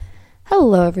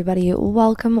Hello everybody,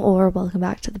 welcome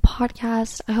back to the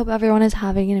podcast. I hope everyone is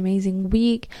having an amazing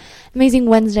week, amazing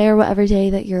Wednesday, or whatever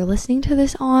day that you're listening to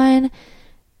this on.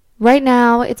 Right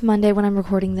now, it's Monday when I'm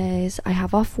recording this. I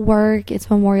have off work.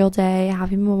 It's Memorial Day.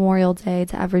 Happy Memorial Day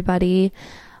to everybody.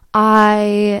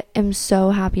 I am so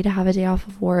happy to have a day off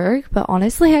of work, but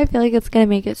honestly, I feel like it's going to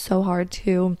make it so hard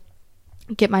to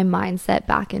get my mindset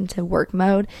back into work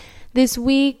mode this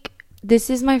week.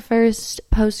 This is my first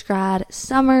post-grad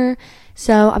summer,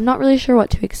 so I'm not really sure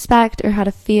what to expect or how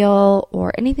to feel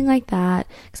or anything like that,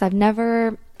 because I've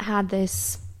never had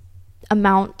this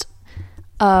amount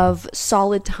of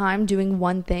solid time doing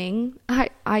one thing.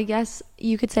 I guess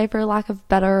you could say, for lack of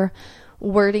better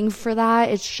wording for that,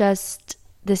 it's just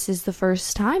this is the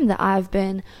first time that I've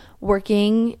been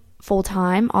working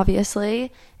full-time,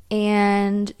 obviously,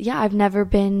 and yeah, I've never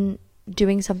been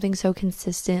doing something so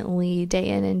consistently day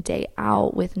in and day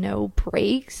out with no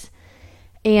breaks.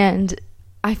 And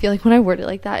I feel like when I word it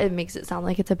like that, it makes it sound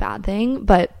like it's a bad thing,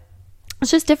 but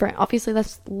it's just different. Obviously,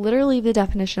 that's literally the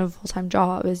definition of a full-time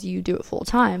job, is you do it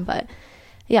full-time. But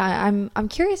yeah, I'm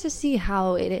curious to see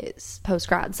how it is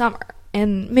post-grad summer.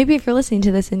 And maybe if you're listening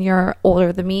to this and you're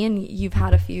older than me and you've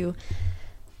had a few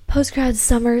post-grad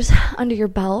summers under your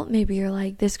belt, maybe you're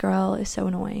like, this girl is so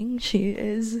annoying. She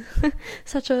is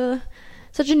such a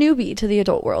newbie to the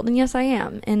adult world. And yes, I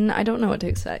am. And I don't know what to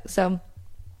expect. So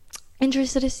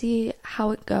interested to see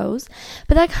how it goes.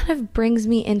 But that kind of brings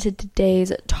me into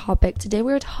today's topic. Today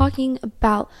we're talking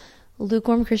about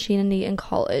lukewarm Christianity in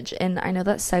college. And I know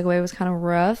that segue was kind of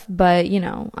rough, but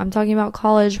I'm talking about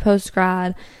college,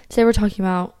 post-grad. Today we're talking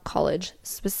about college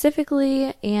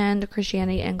specifically and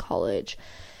Christianity in college.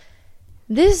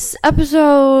 This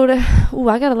episode,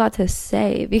 I got a lot to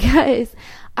say because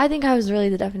I think I was really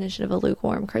the definition of a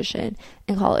lukewarm Christian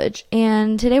in college.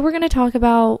 And today we're going to talk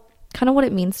about kind of what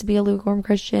it means to be a lukewarm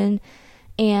Christian.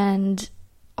 And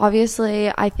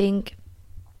obviously, I think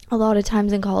a lot of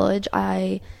times in college,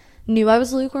 I knew I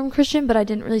was a lukewarm Christian, but I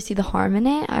didn't really see the harm in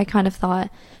it. I kind of thought,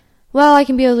 well, I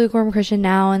can be a lukewarm Christian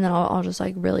now, and then I'll just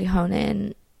like really hone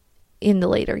in the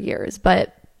later years.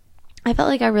 But I felt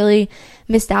like I really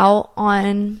missed out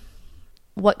on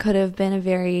what could have been a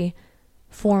very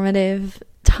formative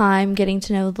time getting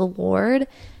to know the Lord.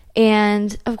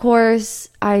 And of course,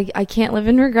 I can't live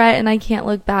in regret, and I can't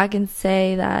look back and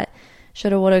say that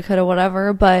shoulda, woulda, coulda,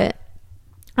 whatever. But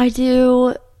I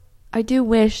do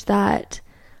wish that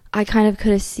I kind of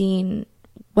could have seen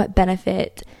what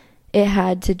benefit it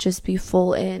had to just be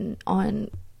full in on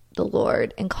the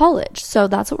Lord in college. So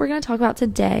that's what we're going to talk about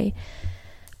today.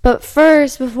 But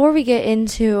first, before we get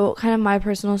into kind of my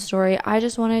personal story, I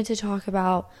just wanted to talk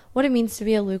about what it means to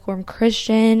be a lukewarm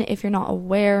Christian. If you're not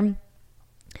aware,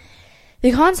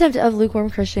 the concept of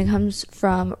lukewarm Christian comes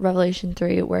from Revelation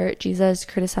 3, where Jesus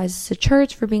criticizes the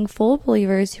church for being full of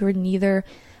believers who are neither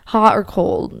hot or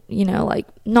cold, like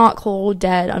not cold,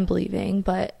 dead, unbelieving,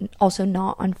 but also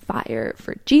not on fire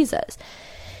for Jesus.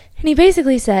 And he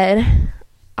basically said,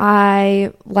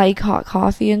 I like hot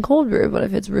coffee and cold brew, but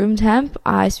if it's room temp,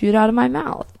 I spew it out of my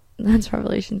mouth. That's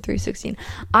Revelation 3:16.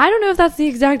 I don't know if that's the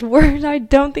exact word. I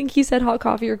don't think he said hot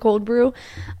coffee or cold brew,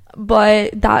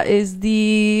 but that is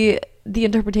the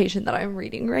interpretation that I'm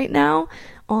reading right now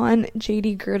on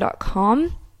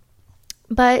jdgreer.com.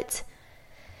 But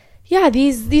yeah,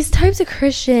 these types of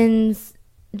Christians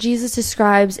Jesus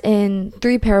describes in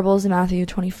 3 parables in Matthew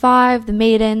 25, the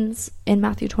maidens in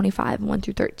Matthew 25,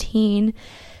 1-13,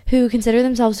 who consider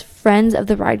themselves friends of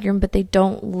the bridegroom, but they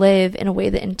don't live in a way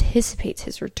that anticipates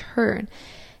his return.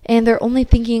 And they're only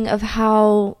thinking of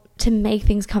how to make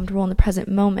things comfortable in the present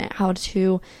moment,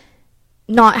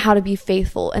 not how to be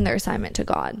faithful in their assignment to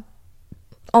God.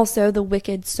 Also, the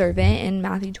wicked servant in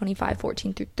Matthew 25,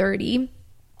 14-30,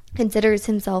 considers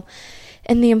himself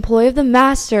in the employ of the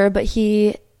master, but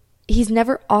he's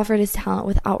never offered his talent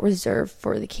without reserve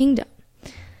for the kingdom.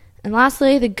 And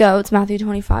lastly, the goats, Matthew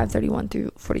 25,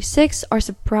 31-46, are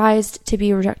surprised to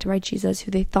be rejected by Jesus,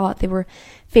 who they thought they were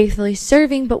faithfully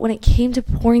serving, but when it came to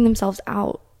pouring themselves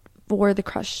out for the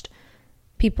crushed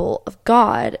people of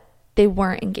God, they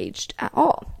weren't engaged at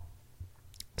all.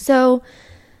 So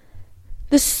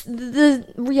the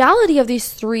reality of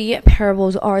these 3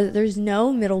 parables are that there's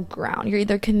no middle ground. You're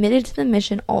either committed to the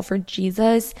mission all for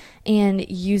Jesus and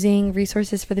using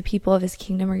resources for the people of his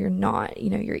kingdom, or you're not.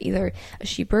 You're either a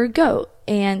sheep or a goat.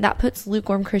 And that puts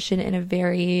lukewarm Christian in a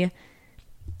very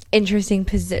interesting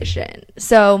position.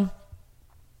 So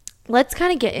let's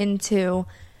kind of get into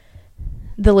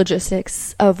the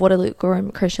logistics of what a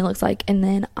lukewarm Christian looks like. And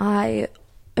then I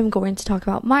am going to talk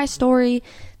about my story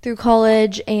through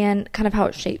college and kind of how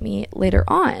it shaped me later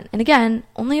on. And again,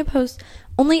 only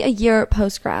only a year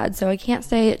post-grad, so I can't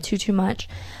say too much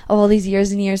of all these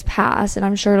years and years past, and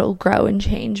I'm sure it'll grow and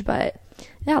change, but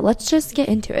yeah, let's just get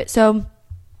into it. So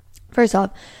first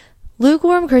off,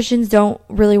 lukewarm Christians don't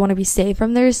really want to be saved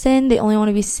from their sin. They only want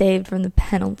to be saved from the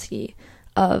penalty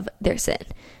of their sin.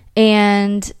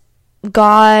 And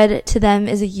God to them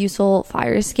is a useful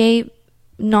fire escape,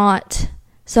 not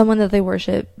someone that they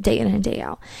worship day in and day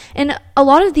out. And a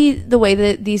lot of the way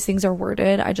that these things are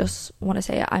worded, I just want to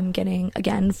say I'm getting,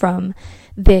 again, from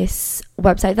this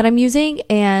website that I'm using,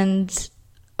 and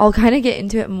I'll kind of get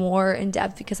into it more in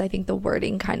depth because I think the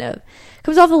wording kind of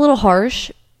comes off a little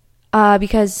harsh,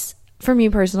 because for me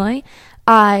personally,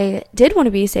 I did want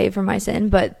to be saved from my sin,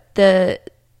 but the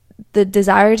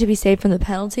desire to be saved from the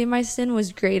penalty of my sin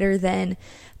was greater than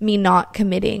me not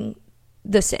committing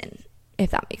the sin,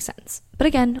 if that makes sense. But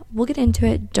again, we'll get into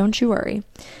it. Don't you worry.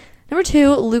 Number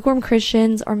 2, lukewarm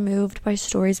Christians are moved by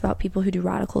stories about people who do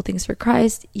radical things for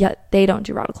Christ, yet they don't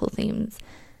do radical things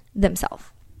themselves.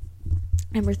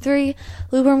 Number 3,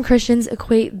 lukewarm Christians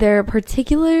equate their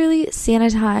particularly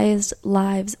sanitized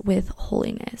lives with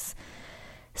holiness.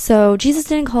 So Jesus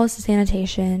didn't call us to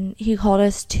sanitation. He called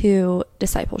us to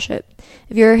discipleship.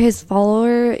 If you're his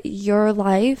follower, your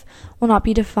life will not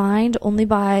be defined only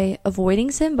by avoiding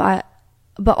sin, but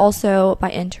also by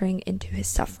entering into his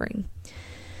suffering.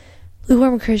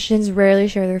 Lukewarm Christians rarely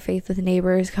share their faith with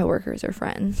neighbors, coworkers, or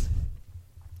friends.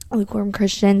 Lukewarm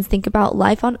Christians think about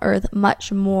life on earth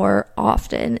much more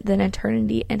often than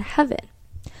eternity in heaven.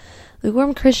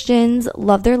 Lukewarm Christians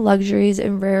love their luxuries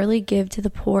and rarely give to the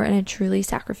poor in a truly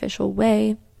sacrificial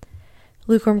way.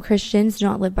 Lukewarm Christians do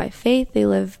not live by faith, they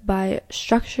live by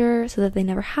structure so that they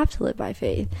never have to live by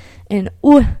faith. And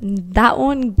that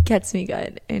one gets me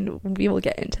good, and we will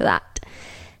get into that.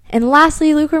 And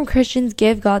lastly, lukewarm Christians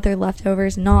give God their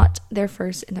leftovers, not their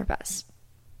first and their best.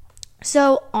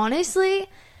 So honestly,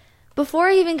 before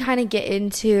I even kind of get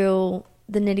into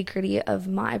the nitty-gritty of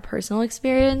my personal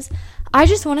experience, I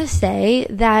just want to say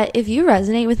that if you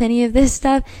resonate with any of this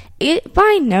stuff, it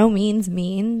by no means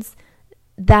means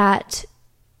that,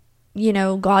 you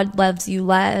know, God loves you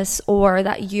less or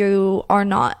that you are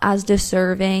not as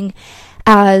deserving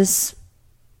as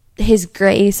his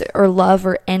grace or love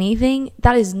or anything.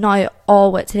 That is not at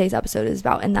all what today's episode is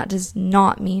about, and that does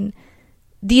not mean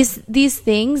these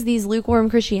things, these lukewarm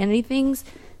Christianity things.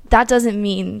 That doesn't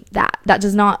mean that. That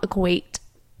does not equate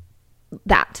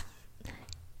that.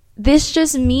 This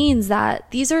just means that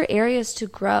these are areas to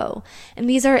grow, and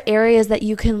these are areas that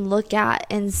you can look at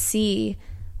and see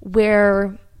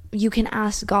where you can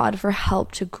ask God for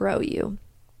help to grow you.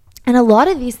 And a lot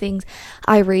of these things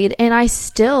I read and I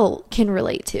still can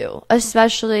relate to,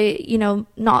 especially, you know,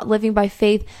 not living by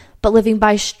faith, but living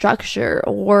by structure,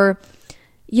 or,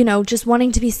 you know, just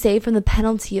wanting to be saved from the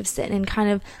penalty of sin and kind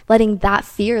of letting that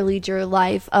fear lead your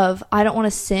life of, I don't want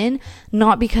to sin,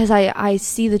 not because I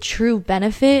see the true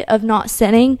benefit of not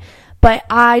sinning, but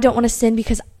I don't want to sin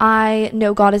because I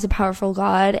know God is a powerful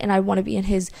God and I want to be in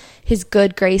his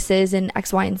good graces and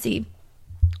X, Y, and Z.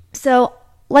 So,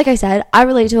 like I said, I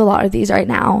relate to a lot of these right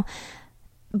now,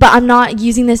 but I'm not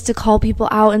using this to call people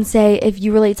out and say, if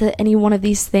you relate to any one of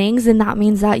these things, then that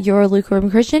means that you're a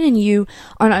lukewarm Christian and you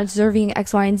are not deserving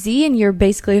X, Y, and Z and you're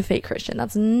basically a fake Christian.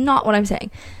 That's not what I'm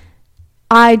saying.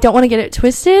 I don't want to get it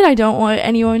twisted. I don't want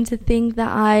anyone to think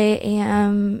that I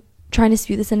am trying to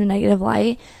spew this in a negative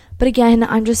light. But again,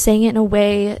 I'm just saying it in a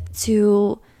way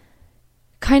to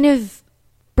kind of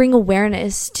bring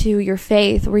awareness to your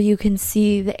faith, where you can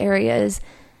see the areas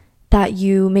that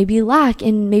you maybe lack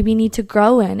and maybe need to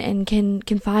grow in, and can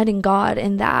confide in God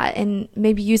in that, and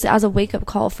maybe use it as a wake-up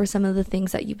call for some of the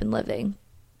things that you've been living.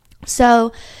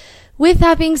 So with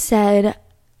that being said,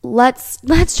 let's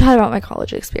chat about my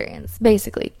college experience.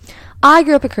 Basically, I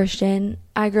grew up a Christian.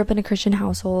 I grew up in a Christian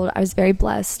household. I was very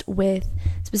blessed with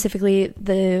specifically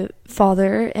the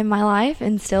father in my life,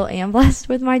 and still am blessed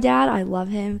with my dad. I love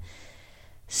him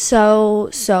so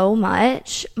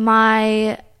much.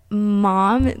 My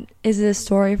mom is a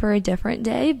story for a different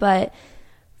day, but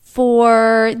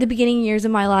for the beginning years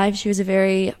of my life, she was a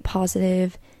very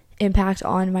positive impact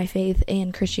on my faith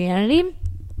and Christianity.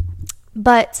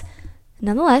 But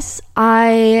nonetheless,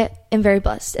 I am very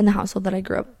blessed in the household that I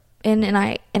grew up in, and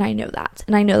I know that.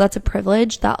 And I know that's a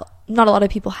privilege that not a lot of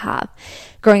people have,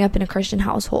 growing up in a Christian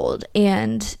household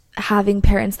and having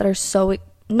parents that are so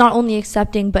not only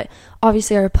accepting, but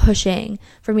obviously are pushing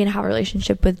for me to have a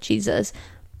relationship with Jesus,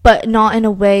 but not in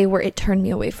a way where it turned me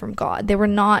away from God. They were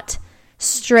not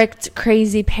strict,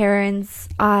 crazy parents.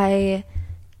 I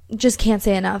just can't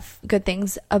say enough good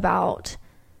things about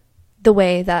the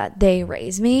way that they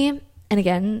raised me. And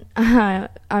again, I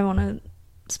want to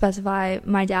specify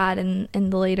my dad in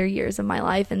the later years of my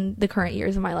life and the current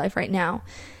years of my life right now.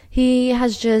 He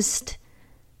has just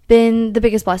been the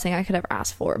biggest blessing I could ever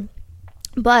ask for.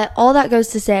 But all that goes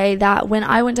to say that when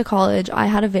I went to college, I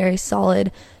had a very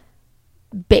solid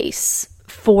base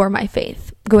for my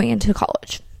faith going into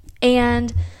college.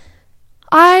 And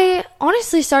I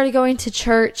honestly started going to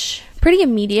church pretty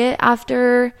immediate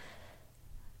after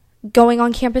going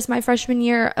on campus my freshman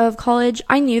year of college.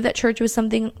 I knew that church was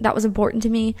something that was important to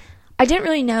me. I didn't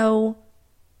really know,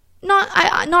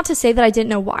 not to say that I didn't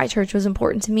know why church was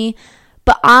important to me,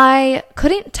 but I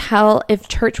couldn't tell if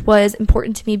church was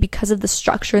important to me because of the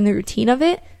structure and the routine of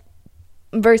it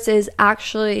versus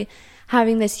actually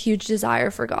having this huge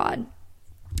desire for God.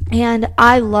 And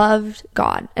I loved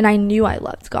God, and I knew I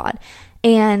loved God.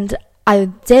 And I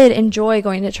did enjoy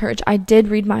going to church. I did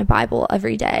read my Bible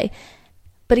every day.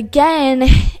 But again,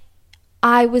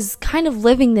 I was kind of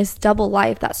living this double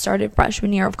life that started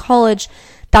freshman year of college.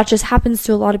 That just happens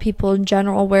to a lot of people in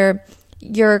general, where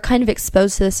you're kind of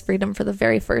exposed to this freedom for the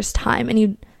very first time,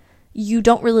 and you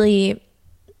don't really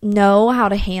know how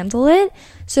to handle it.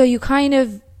 So you kind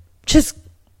of just,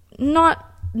 not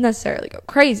necessarily go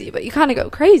crazy, but you kind of go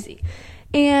crazy.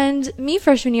 And me,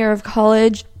 freshman year of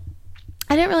college,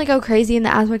 I didn't really go crazy in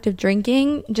the aspect of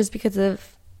drinking just because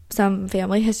of some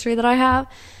family history that I have,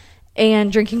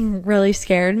 and drinking really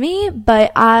scared me.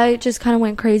 But I just kind of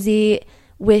went crazy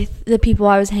with the people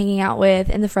I was hanging out with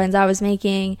and the friends I was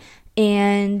making,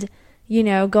 and, you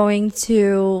know, going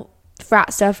to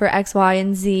frat stuff for X, Y,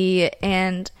 and Z,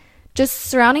 and just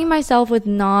surrounding myself with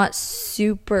not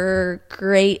super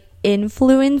great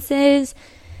influences.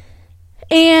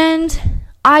 And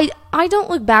I don't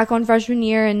look back on freshman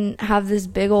year and have this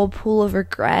big old pool of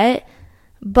regret,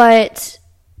 but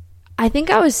I think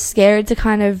I was scared to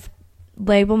kind of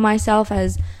label myself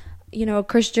as, you know, a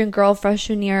Christian girl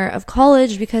freshman year of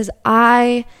college, because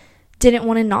I didn't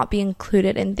want to not be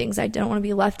included in things. I didn't want to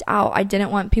be left out. I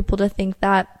didn't want people to think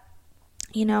that,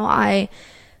 you know, I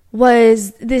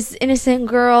was this innocent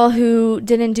girl who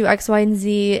didn't do X, Y, and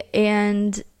Z.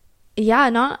 And yeah,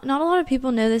 not a lot of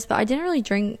people know this, but I didn't really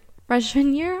drink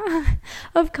freshman year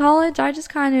of college. I just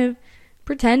kind of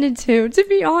pretended to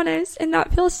be honest. And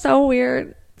that feels so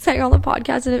weird saying on the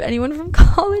podcast. And if anyone from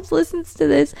college listens to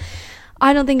this,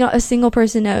 I don't think a single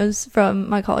person knows from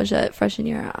my college that freshman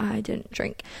year I didn't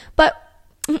drink. But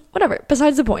whatever,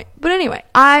 besides the point. But anyway,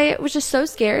 I was just so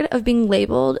scared of being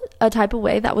labeled a type of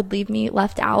way that would leave me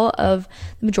left out of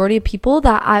the majority of people,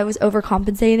 that I was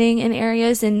overcompensating in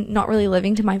areas and not really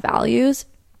living to my values.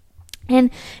 And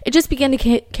it just began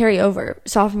to carry over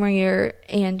sophomore year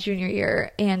and junior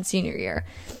year and senior year.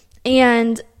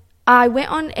 And I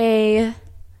went on a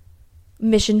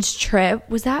missions trip.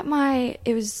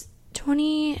 It was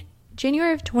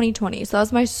January of 2020. So that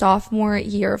was my sophomore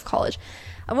year of college.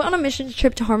 I went on a missions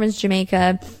trip to Harmons,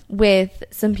 Jamaica with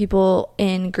some people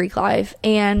in Greek life,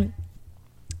 and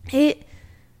it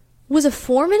was a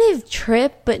formative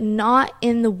trip, but not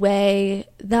in the way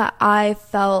that I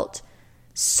felt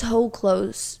so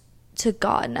close to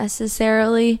God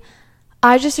necessarily.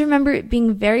 I just remember it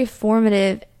being very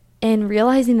formative and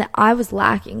realizing that I was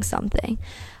lacking something.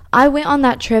 I went on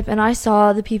that trip and I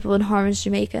saw the people in Harmons,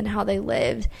 Jamaica, and how they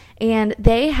lived, and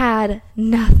they had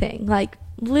nothing, like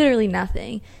literally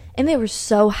nothing, and they were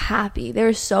so happy. They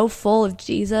were so full of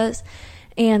Jesus,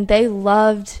 and they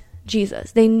loved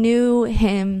Jesus. They knew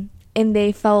him, and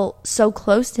they felt so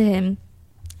close to him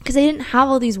because they didn't have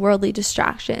all these worldly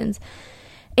distractions,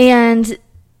 and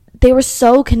they were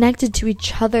so connected to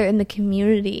each other in the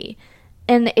community.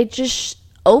 And it just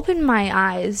opened my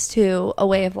eyes to a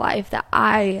way of life that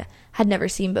I had never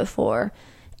seen before.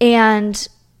 And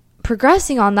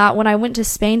progressing on that, when I went to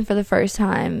Spain for the first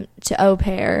time to au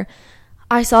pair,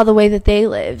 I saw the way that they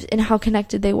lived and how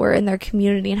connected they were in their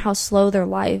community and how slow their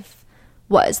life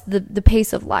was, the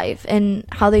pace of life, and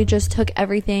how they just took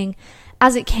everything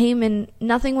as it came, and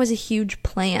nothing was a huge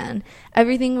plan.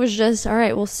 Everything was just, all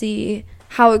right, we'll see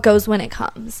how it goes when it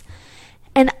comes.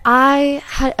 And I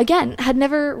had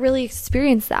never really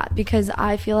experienced that, because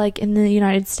I feel like in the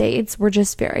United States, we're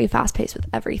just very fast-paced with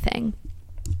everything.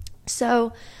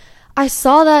 So I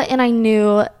saw that, and I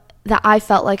knew that I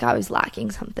felt like I was lacking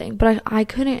something, but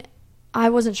I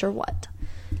wasn't sure what.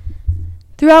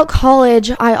 Throughout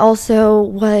college, I also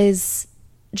was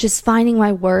just finding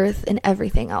my worth in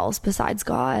everything else besides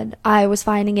God. I was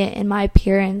finding it in my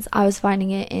appearance. I was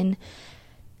finding it in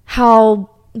how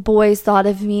boys thought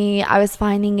of me. I was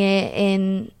finding it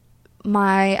in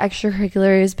my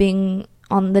extracurriculars, being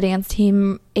on the dance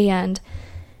team, and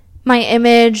my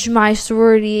image, my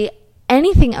sorority,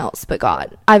 anything else but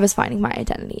God, I was finding my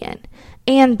identity in.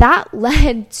 And that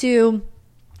led to,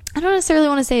 I don't necessarily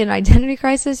want to say an identity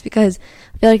crisis because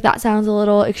I feel like that sounds a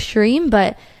little extreme,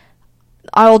 but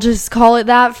I'll just call it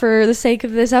that for the sake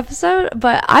of this episode.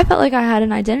 But I felt like I had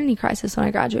an identity crisis when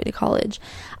I graduated college.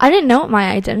 I didn't know what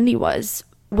my identity was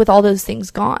with all those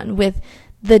things gone, with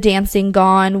the dancing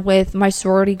gone, with my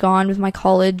sorority gone, with my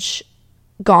college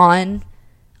gone.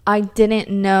 I didn't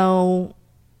know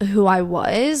who I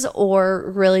was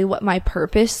or really what my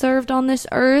purpose served on this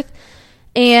earth.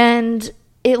 And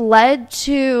it led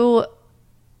to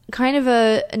kind of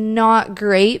a not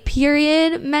great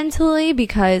period mentally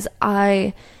because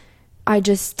I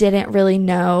just didn't really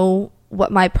know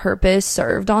what my purpose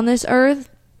served on this earth.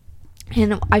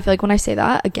 And I feel like when I say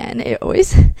that, again, it always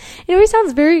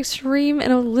sounds very extreme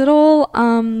and a little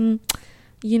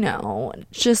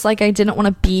just like I didn't want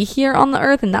to be here on the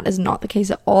earth, and that is not the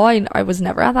case at all. I was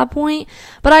never at that point,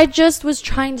 but I just was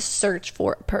trying to search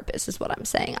for a purpose is what I'm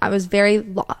saying. I was very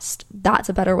lost. That's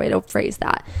a better way to phrase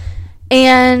that.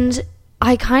 And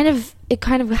it kind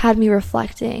of had me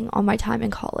reflecting on my time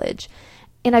in college.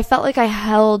 And I felt like I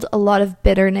held a lot of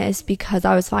bitterness because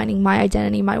I was finding my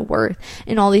identity, my worth,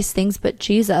 and all these things but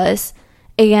Jesus.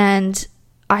 And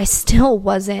I still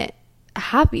wasn't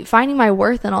happy finding my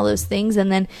worth in all those things.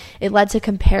 And then it led to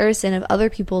comparison of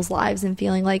other people's lives and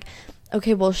feeling like,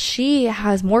 okay, well, she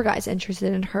has more guys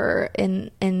interested in her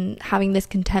and having this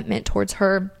contentment towards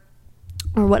her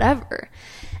or whatever.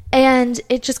 And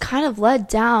it just kind of led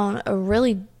down a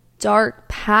really dark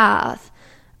path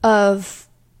of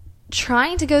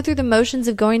trying to go through the motions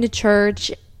of going to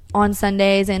church on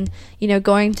Sundays and,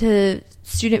 going to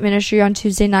student ministry on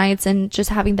Tuesday nights and just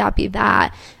having that be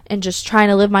that and just trying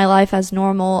to live my life as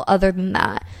normal other than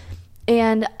that.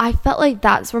 And I felt like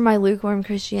that's where my lukewarm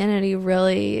Christianity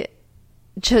really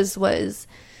just was,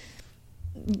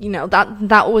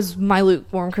 that was my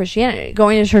lukewarm Christianity.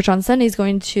 Going to church on Sundays,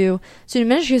 going to student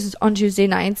ministries on Tuesday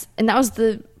nights, and that was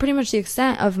pretty much the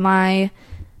extent of my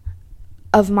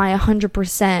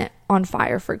 100% on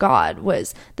fire for God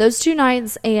was those 2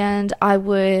 nights, and I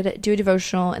would do a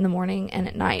devotional in the morning and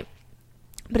at night.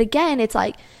 But again, it's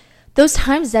like those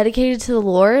times dedicated to the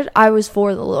Lord, I was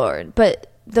for the Lord.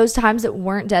 But those times that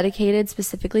weren't dedicated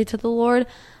specifically to the Lord,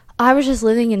 I was just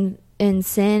living in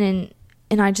sin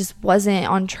and I just wasn't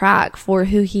on track for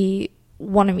who He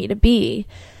wanted me to be.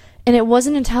 And it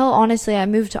wasn't until, honestly, I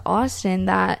moved to Austin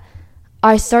that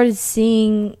I started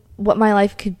seeing what my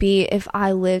life could be if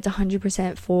I lived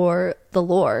 100% for the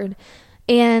Lord.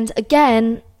 And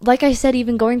again, like I said,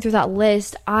 even going through that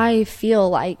list, I feel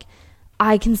like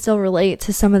I can still relate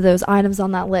to some of those items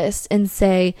on that list and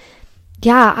say,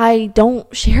 yeah, I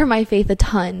don't share my faith a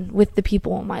ton with the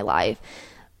people in my life.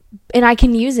 And I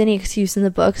can use any excuse in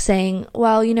the book saying,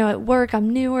 well, at work, I'm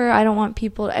newer. I don't want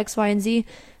people to X, Y, and Z.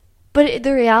 But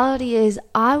the reality is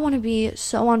I want to be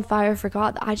so on fire for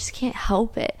God that I just can't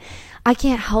help it. I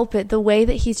can't help it. The way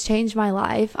that He's changed my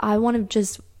life, I want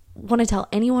to tell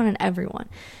anyone and everyone.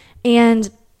 And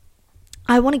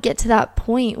I want to get to that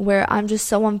point where I'm just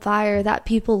so on fire that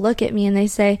people look at me and they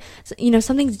say,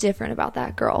 something's different about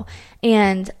that girl.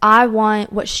 And I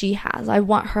want what she has. I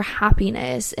want her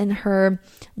happiness and her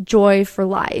joy for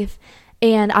life.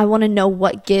 And I want to know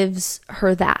what gives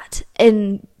her that.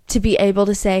 And to be able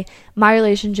to say, my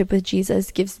relationship with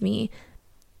Jesus gives me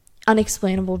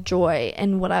unexplainable joy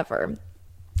and whatever.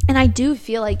 And I do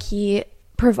feel like He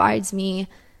provides me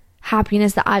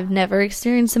happiness that I've never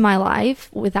experienced in my life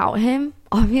without Him.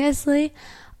 Obviously,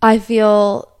 I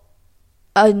feel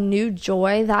a new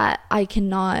joy that I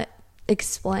cannot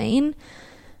explain,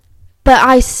 but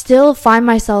I still find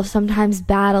myself sometimes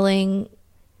battling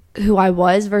who I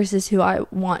was versus who I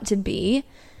want to be.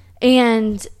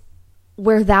 And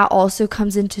where that also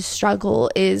comes into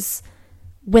struggle is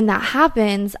when that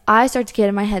happens, I start to get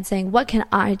in my head saying, what can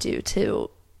I do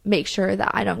to make sure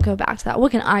that I don't go back to that?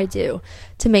 What can I do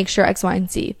to make sure X, Y,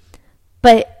 and Z?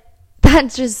 But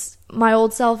that's just my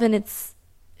old self in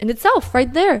itself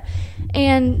right there.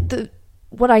 And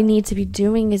what I need to be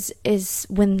doing is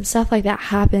when stuff like that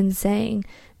happens, saying,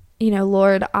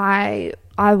 Lord, I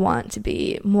want to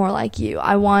be more like You.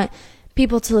 I want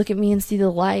people to look at me and see the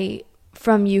light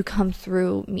from You come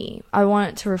through me. I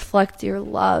want it to reflect Your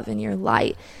love and Your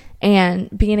light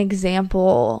and be an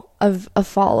example of a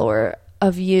follower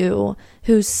of You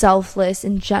who's selfless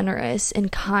and generous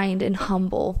and kind and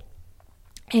humble.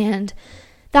 And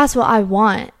that's what I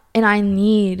want. And I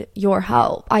need Your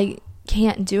help. I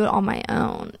can't do it on my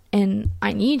own. And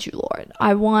I need You, Lord.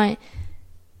 I want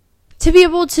to be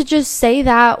able to just say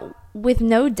that with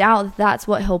no doubt that that's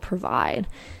what He'll provide.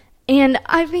 And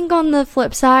I think on the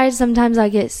flip side, sometimes I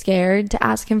get scared to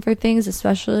ask him for things,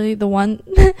 especially the one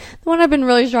I've been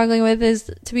really struggling with is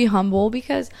to be humble,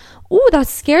 because that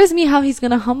scares me how he's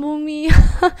gonna humble me.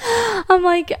 I'm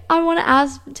like, I want to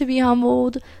ask to be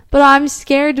humbled, but I'm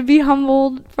scared to be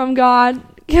humbled from God,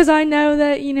 because I know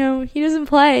that, he doesn't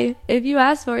play. If you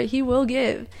ask for it, he will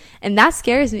give. And that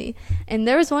scares me. And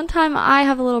there was one time, I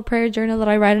have a little prayer journal that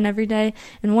I write in every day,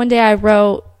 and one day I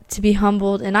wrote to be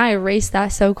humbled, and I erased that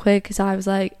so quick because I was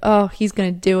like, oh, he's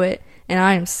gonna do it, and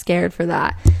I am scared for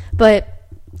that. But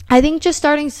I think just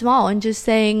starting small and just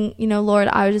saying, Lord,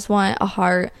 I just want a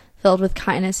heart filled with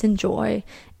kindness and joy.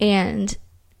 And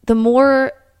the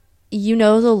more you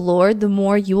know the Lord, the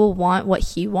more you will want what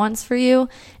he wants for you,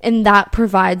 and that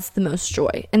provides the most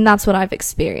joy. And that's what I've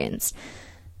experienced.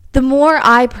 The more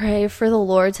I pray for the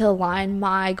Lord to align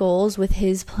my goals with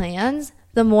his plans,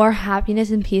 the more happiness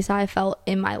and peace I felt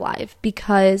in my life,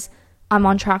 because I'm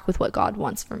on track with what God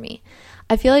wants for me.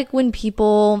 I feel like when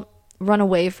people run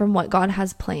away from what God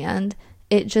has planned,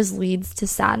 it just leads to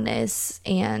sadness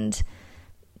and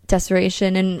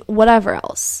desperation and whatever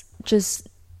else. Just,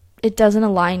 it doesn't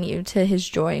align you to his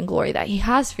joy and glory that he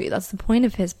has for you. That's the point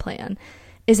of his plan,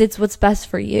 is it's what's best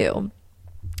for you.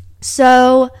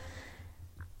 So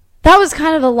that was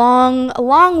kind of a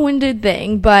long-winded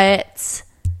thing, but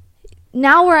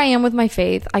now where I am with my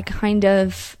faith, I kind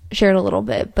of shared a little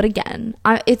bit, but again,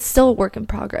 it's still a work in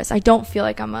progress. I don't feel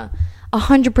like I'm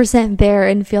 100% there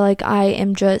and feel like I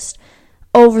am just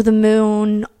over the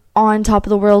moon, on top of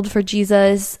the world for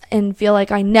Jesus, and feel like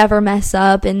I never mess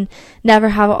up and never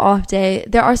have an off day.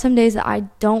 There are some days that I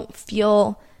don't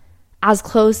feel as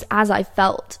close as I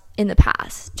felt in the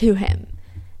past to him.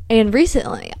 And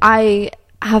recently, I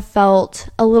have felt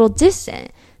a little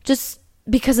distant just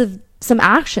because of some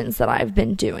actions that I've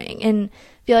been doing, and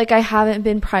feel like I haven't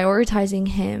been prioritizing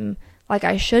him like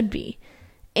I should be.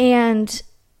 And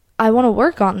I want to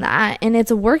work on that, and it's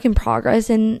a work in progress,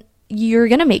 and you're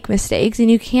going to make mistakes,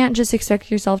 and you can't just expect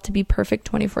yourself to be perfect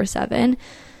 24/7.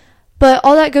 But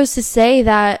all that goes to say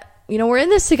that, we're in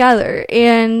this together.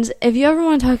 And if you ever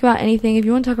want to talk about anything, if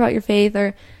you want to talk about your faith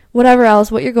or whatever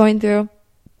else, what you're going through,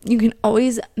 you can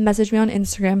always message me on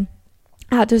Instagram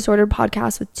at Disordered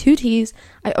Podcast with 2 T's.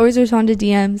 I always respond to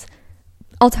DMs.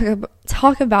 I'll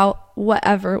talk about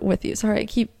whatever with you. Sorry,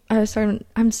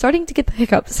 I'm starting to get the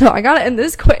hiccups, so I gotta end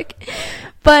this quick.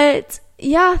 But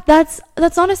yeah, that's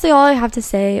honestly all I have to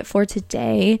say for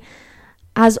today.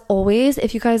 As always,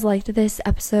 if you guys liked this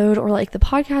episode or like the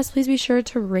podcast, please be sure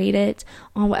to rate it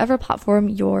on whatever platform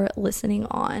you're listening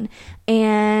on.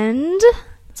 And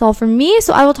that's all from me.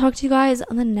 So I will talk to you guys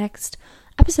on the next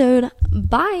episode.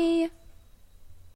 Bye.